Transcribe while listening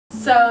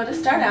So to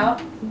start out,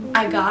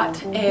 I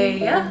got a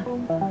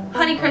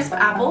Honeycrisp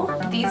apple.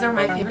 These are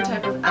my favorite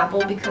type of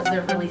apple because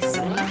they're really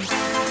sweet.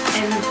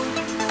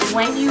 And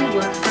when you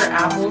look for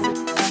apples,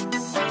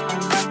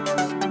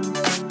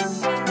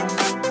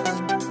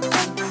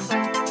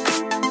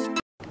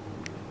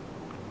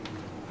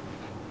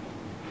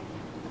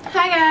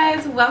 hi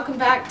guys, welcome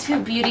back to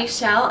Beauty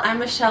Shell. I'm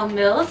Michelle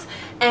Mills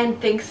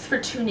and thanks for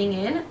tuning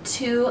in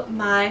to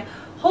my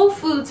Whole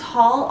Foods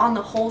haul on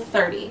the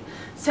Whole30.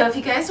 So if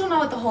you guys don't know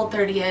what the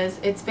Whole30 is,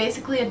 it's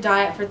basically a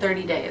diet for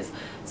 30 days.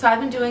 So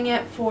I've been doing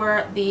it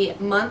for the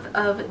month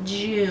of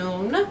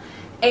June,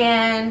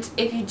 and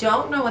if you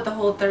don't know what the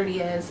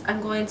Whole30 is,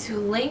 I'm going to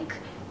link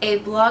a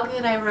blog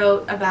that I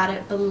wrote about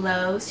it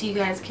below so you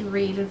guys can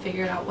read and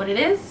figure out what it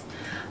is.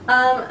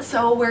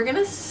 So we're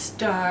gonna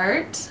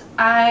start.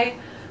 I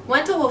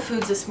went to Whole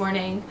Foods this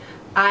morning.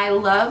 I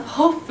love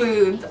Whole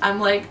Foods.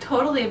 I'm like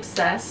totally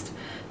obsessed.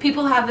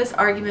 People have this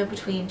argument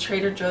between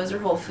Trader Joe's or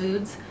Whole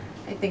Foods.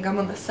 I think I'm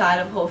on the side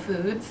of Whole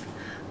Foods.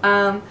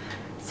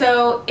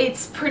 So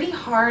it's pretty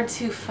hard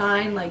to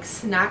find like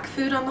snack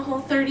food on the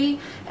Whole30,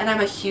 and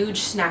I'm a huge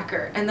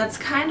snacker, and that's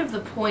kind of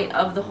the point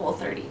of the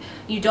Whole30.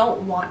 You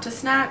don't want to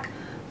snack,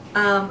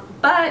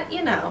 but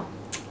you know,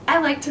 I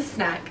like to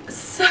snack.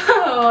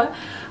 So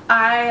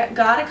I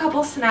got a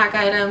couple snack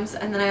items,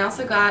 and then I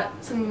also got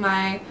some of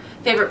my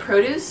favorite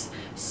produce.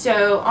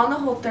 So on the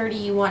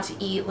Whole30 you want to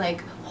eat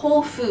like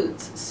whole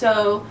foods,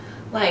 so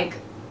like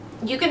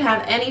you can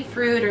have any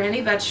fruit or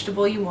any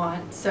vegetable you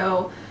want.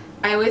 So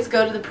I always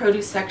go to the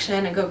produce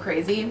section and go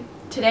crazy.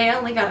 Today I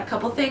only got a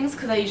couple things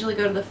because I usually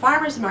go to the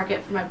farmer's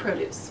market for my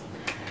produce.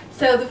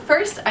 So the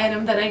first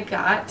item that I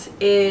got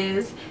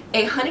is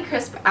a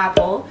Honeycrisp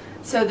apple.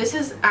 So this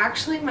is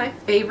actually my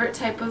favorite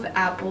type of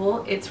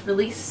apple. It's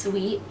really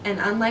sweet, and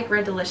unlike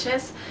Red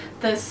Delicious,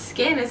 the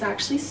skin is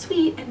actually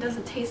sweet and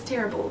doesn't taste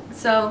terrible.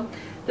 So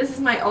this is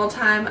my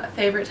all-time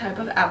favorite type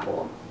of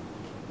apple.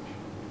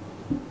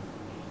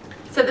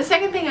 So the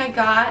second thing I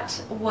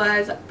got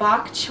was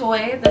bok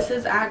choy. This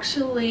is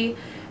actually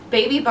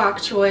baby bok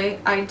choy.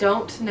 I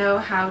don't know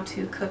how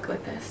to cook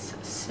with this.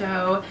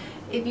 So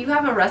if you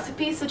have a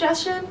recipe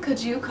suggestion,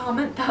 could you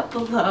comment that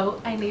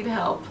below? I need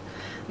help.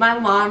 My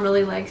mom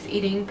really likes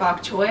eating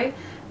bok choy,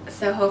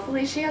 so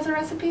hopefully she has a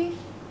recipe.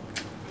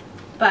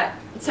 But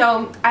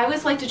so I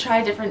always like to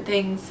try different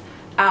things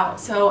out,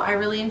 so I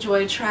really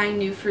enjoy trying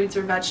new fruits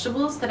or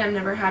vegetables that I've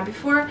never had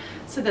before.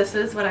 So this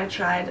is what I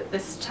tried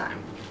this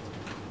time.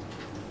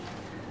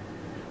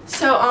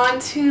 So on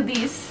to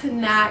these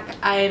snack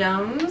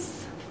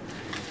items.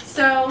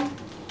 So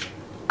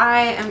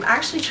I am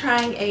actually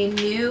trying a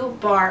new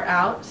bar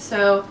out.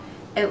 So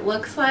it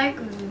looks like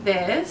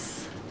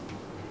this.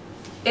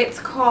 It's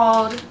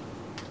called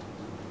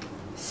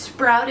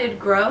Sprouted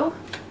Grow,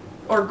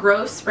 or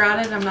Grow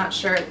Sprouted, I'm not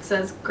sure. It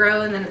says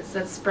Grow and then it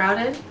says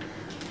Sprouted.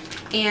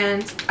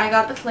 And I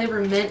got the flavor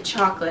mint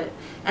chocolate,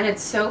 and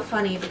it's so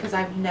funny because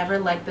I've never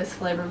liked this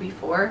flavor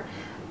before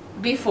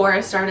I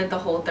started the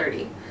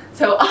Whole30.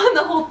 So on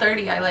the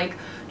Whole30 I like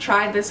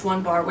tried this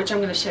one bar, which I'm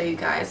going to show you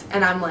guys,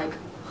 and I'm like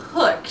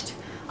hooked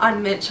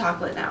on mint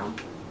chocolate now.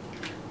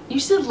 You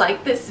should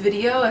like this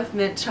video if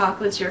mint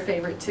chocolate's your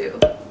favorite too.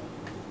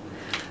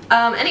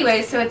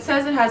 Anyway, so it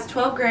says it has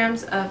 12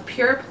 grams of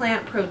pure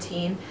plant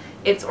protein.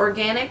 It's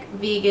organic,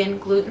 vegan,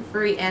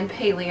 gluten-free, and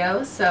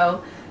paleo,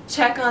 so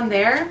check on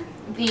there.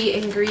 The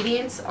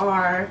ingredients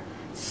are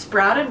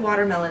sprouted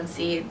watermelon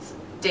seeds,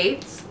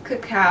 dates,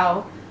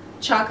 cacao,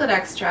 chocolate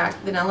extract,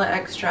 vanilla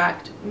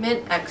extract,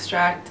 mint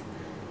extract,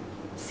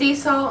 sea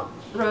salt,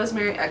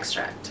 rosemary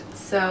extract.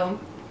 So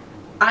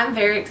I'm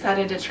very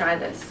excited to try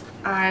this.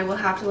 I will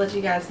have to let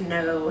you guys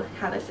know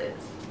how this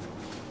is.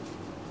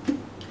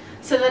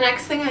 So the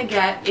next thing I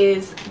get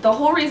is, the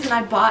whole reason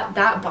I bought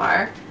that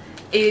bar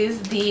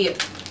is the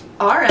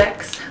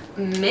RX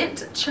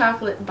mint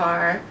chocolate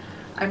bar.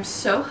 I'm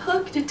so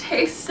hooked, it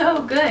tastes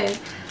so good.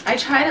 I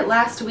tried it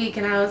last week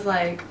and I was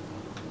like,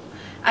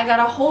 I got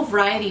a whole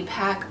variety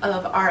pack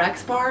of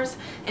RX bars,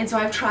 and so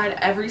I've tried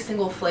every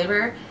single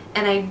flavor,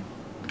 and I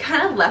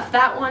kind of left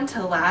that one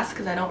to last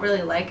because I don't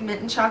really like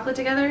mint and chocolate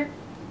together.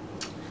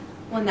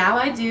 Well, now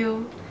I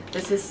do.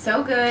 This is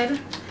so good.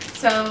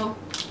 So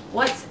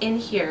what's in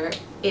here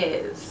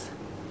is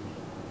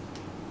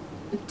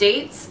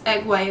dates,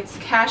 egg whites,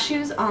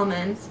 cashews,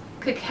 almonds,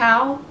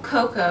 cacao,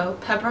 cocoa,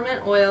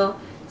 peppermint oil,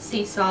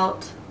 sea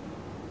salt,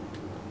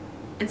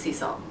 and sea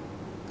salt.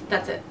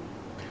 That's it.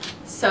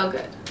 So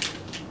good.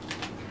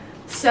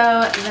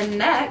 So the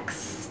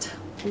next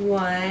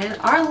one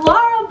are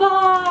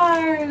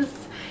Larabars.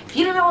 If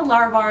you don't know what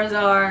Larabars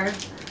are,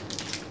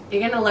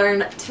 you're gonna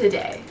learn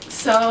today.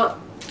 So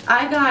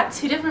I got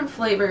two different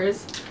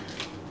flavors.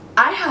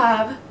 I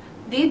have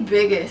the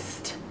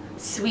biggest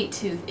sweet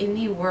tooth in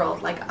the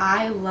world. Like,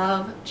 I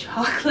love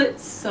chocolate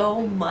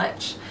so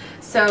much.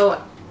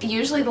 So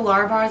usually the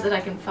Larabars that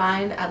I can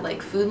find at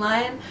like Food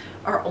Lion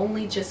are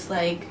only just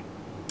like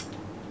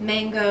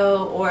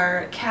mango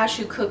or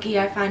cashew cookie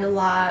I find a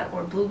lot,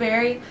 or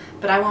blueberry,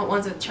 but I want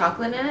ones with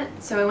chocolate in it.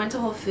 So I went to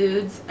Whole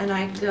Foods and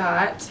I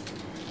got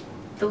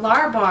the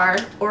Bar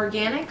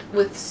organic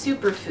with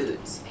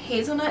superfoods,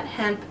 hazelnut,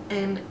 hemp,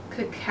 and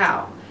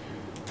cacao.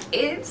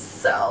 It's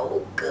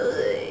so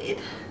good.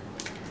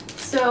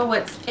 So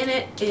what's in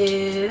it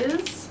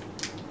is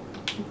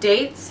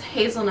dates,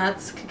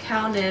 hazelnuts,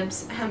 cacao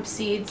nibs, hemp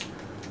seeds,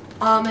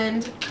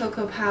 almond,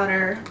 cocoa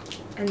powder,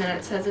 and then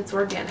it says it's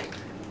organic.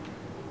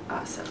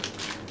 Awesome.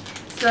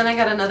 So then I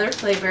got another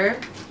flavor,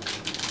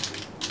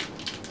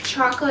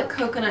 chocolate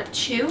coconut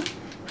chew.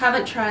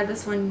 Haven't tried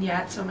this one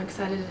yet, so I'm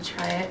excited to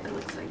try it. It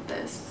looks like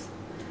this.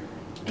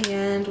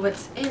 And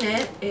what's in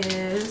it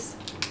is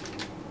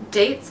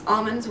dates,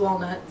 almonds,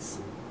 walnuts,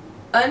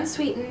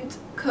 unsweetened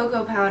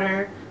cocoa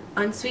powder,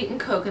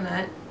 unsweetened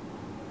coconut,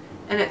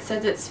 and it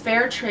says it's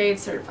fair trade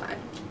certified.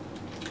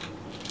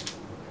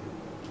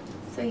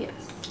 So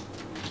yes.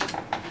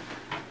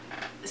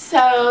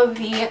 So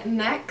the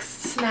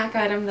next snack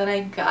item that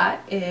I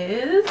got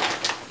is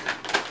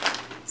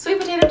sweet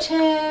potato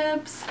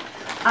chips.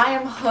 I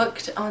am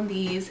hooked on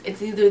these.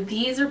 It's either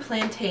these or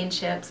plantain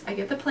chips. I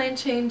get the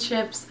plantain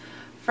chips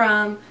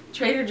from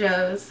Trader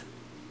Joe's,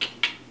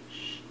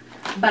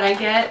 but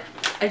I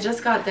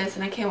just got this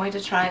and I can't wait to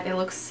try it. They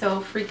look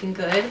so freaking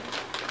good.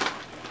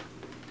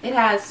 It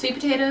has sweet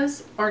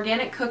potatoes,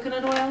 organic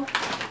coconut oil,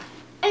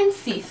 and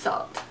sea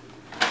salt.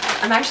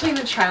 I'm actually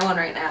going to try one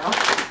right now.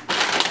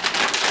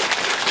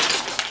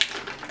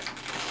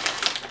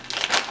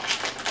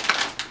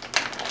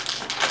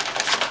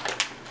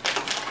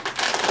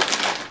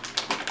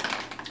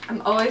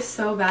 I'm always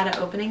so bad at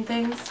opening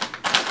things.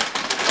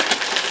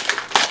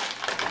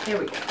 Here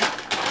we go.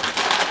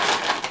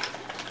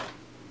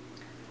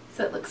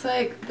 So it looks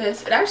like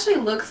this. It actually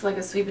looks like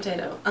a sweet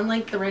potato,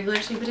 unlike the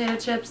regular sweet potato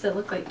chips that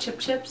look like chip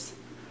chips.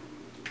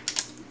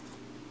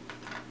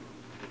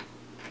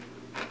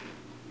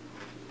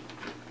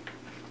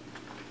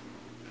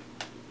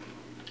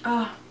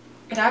 Ah,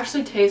 it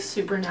actually tastes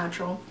super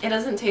natural. It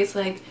doesn't taste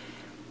like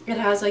it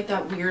has like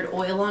that weird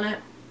oil on it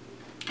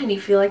and you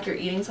feel like you're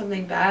eating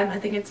something bad. I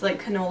think it's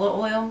like canola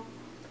oil.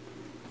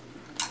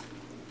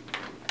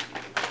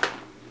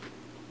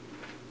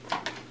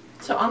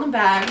 So on the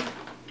bag,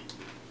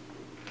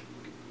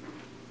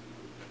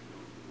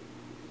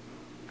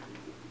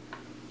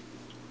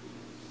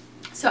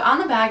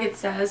 it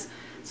says,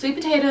 sweet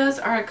potatoes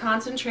are a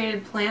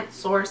concentrated plant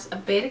source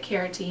of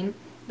beta-carotene,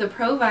 the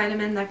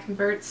provitamin that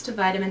converts to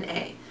vitamin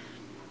A,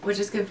 which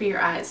is good for your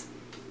eyes.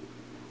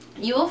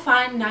 You will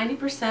find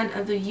 90%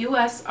 of the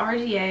U.S.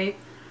 RDA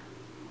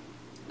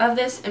of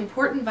this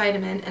important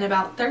vitamin in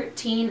about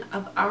 13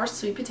 of our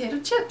sweet potato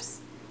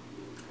chips.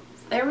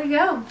 So there we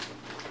go.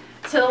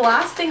 So the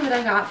last thing that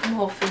I got from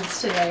Whole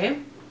Foods today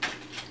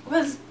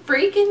was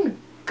freaking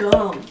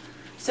gum.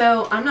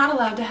 So I'm not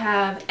allowed to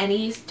have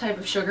any type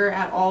of sugar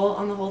at all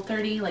on the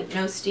Whole30, like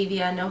no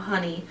stevia, no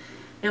honey,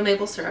 no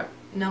maple syrup,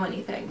 no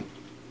anything.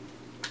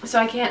 So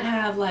I can't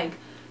have like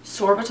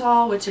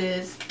sorbitol, which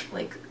is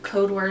like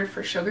code word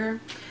for sugar.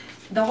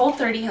 The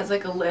Whole30 has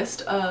like a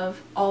list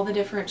of all the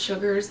different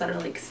sugars that are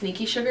like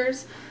sneaky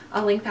sugars.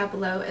 I'll link that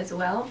below as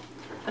well.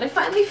 But I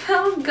finally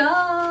found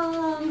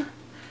gum.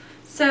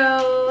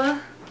 So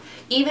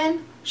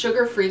even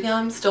sugar-free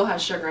gum still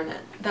has sugar in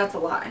it. That's a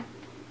lie.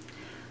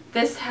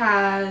 This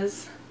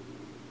has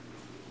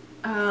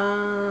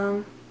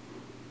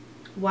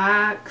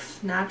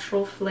wax,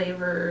 natural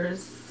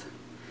flavors,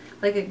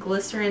 like a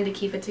glycerin to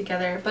keep it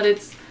together. But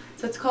it's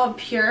called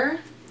pure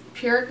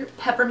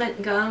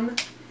peppermint gum,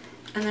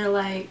 and they're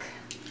like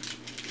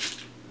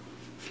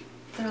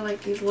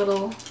these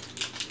little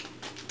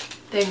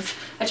things.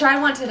 I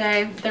tried one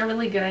today. They're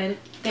really good.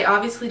 They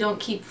obviously don't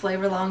keep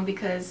flavor long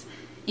because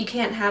you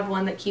can't have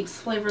one that keeps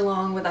flavor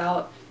long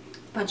without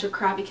a bunch of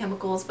crappy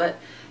chemicals, but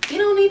you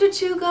don't need to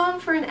chew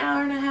gum for an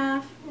hour and a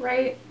half,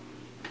 right?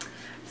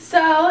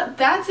 So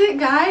that's it,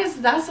 guys.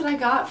 That's what I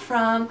got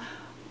from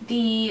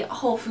the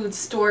Whole Foods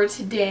store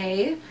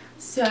today.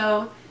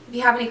 So if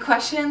you have any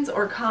questions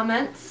or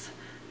comments,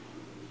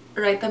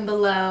 write them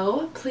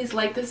below. Please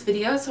like this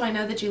video so I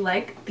know that you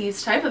like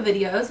these type of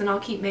videos, and I'll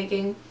keep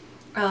making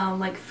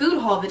like food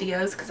haul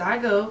videos because I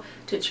go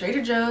to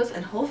Trader Joe's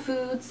and Whole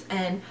Foods,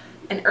 and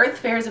an Earth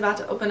Fair is about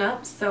to open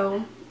up,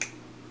 so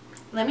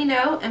let me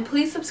know, and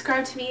please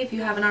subscribe to me if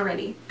you haven't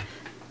already.